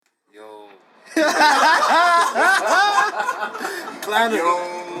clowning.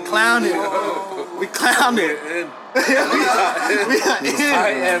 Clowning. We clowning. We are in. I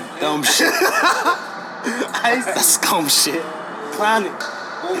am dumb shit. That's dumb shit. Clowning.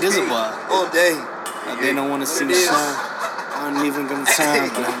 It is a vibe. All day. They don't want to see me shine. I don't even give them time,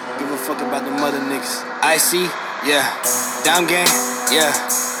 but I give a fuck about the mother niggas. Icy, yeah. Down gang, yeah.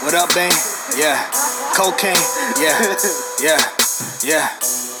 What up, bang? Yeah. Cocaine, yeah. Yeah.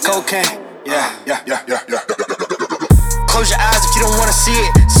 Cocaine, yeah. Close your eyes if you don't wanna see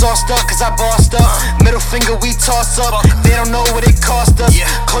it. Sauced up cause I bossed up. Middle finger we toss up. They don't know what it cost us.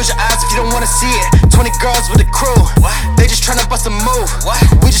 Close your eyes if you don't wanna see it. 20 girls with a crew. They just tryna bust a move.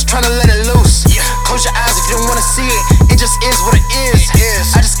 We just tryna let it loose. Close your eyes if you don't wanna see it. It just is what it is.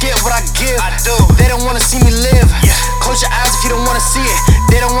 I just get what I give. They don't wanna see me live. Close your eyes if you don't wanna see it.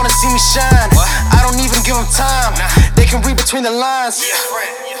 They don't wanna see me shine. I don't even give them time. They can read between the lines.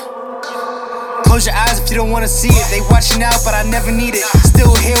 Close your eyes if you don't wanna see it. They watching out, but I never need it.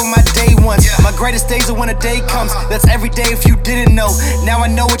 Still here with my day ones. My greatest days are when a day comes. That's every day if you didn't know. Now I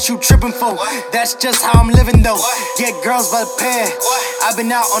know what you tripping for. That's just how I'm living though. Get girls by the pair. I've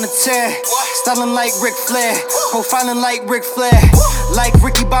been out on a tear. Styling like Ric Flair. Profiling like Ric Flair. Like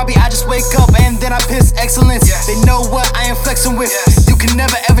Ricky Bobby, I just wake up and then I piss excellence. They know what I am flexing with. You can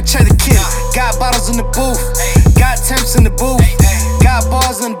never ever check the kid. Got bottles in the booth. Got temps in the booth. Got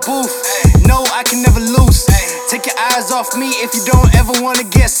bars in the booth. No, I can never lose. Take your eyes off me if you don't ever wanna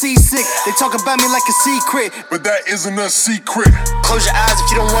get seasick. They talk about me like a secret, but that isn't a secret. Close your eyes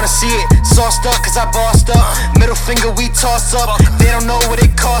if you don't wanna see it. Sauced up cause I bossed up. Middle finger we toss up. They don't know what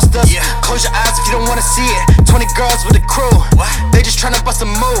it cost us. Close your eyes if you don't wanna see it. 20 girls with a crew. They just tryna bust a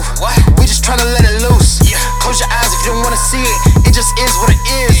move. We just tryna let it loose. Close your eyes if you don't wanna see it. It just is what it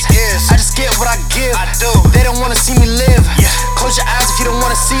is. I just get what I give. They don't wanna see me live. Close your eyes if you don't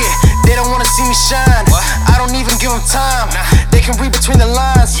wanna see it. They don't wanna see me shine. I don't even give them time. They can read between the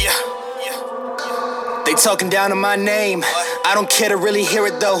lines. They talking down on my name. I don't care to really hear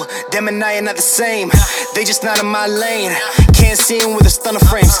it though. Them and I are not the same. They just not in my lane. Can't see them with the stunner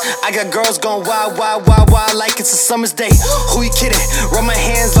frames. I got girls going wild like it's a summer's day. Who you kidding? Rub my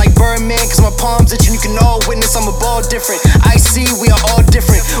hands like Birdman cause my palms itching. You can all witness I'm a ball different. I see we are all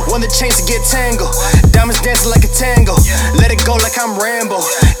different. One the chains to get tangled. Diamonds dancing like a tango. Let it go like I'm Rambo.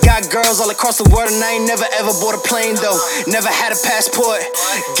 Got girls all across the world and I ain't never ever bought a plane though. Never had a passport.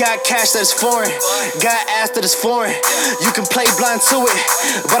 Got cash that is foreign. Got ass that is foreign. You can play blind to it,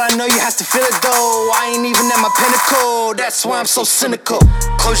 but I know you have to feel it though. I ain't even at my pinnacle. That's why I'm so cynical.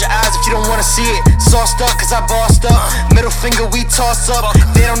 Close your eyes if you don't wanna see it. Sauced up cause I bossed up. Middle finger we toss up.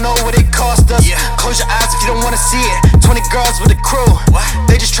 They don't know what it cost us. Close your eyes if you don't wanna see it. 20 girls with a crew.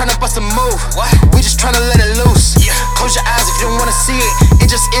 They just tryna bust a move. We just tryna let it loose. Close your eyes if you don't wanna see it. It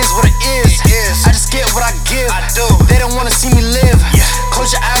just is what it is. I just get what I give. They don't wanna see me live.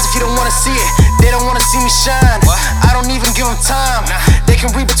 Close your eyes if you don't wanna see it. They don't wanna see me shine. I don't even give them time. They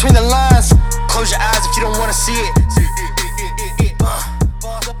can read between the lines. Close your eyes if you don't wanna see it.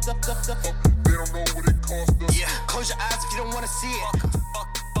 They don't know what it cost us. Close your eyes if you don't wanna see it.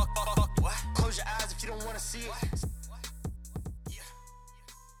 Close your eyes if you don't wanna see it.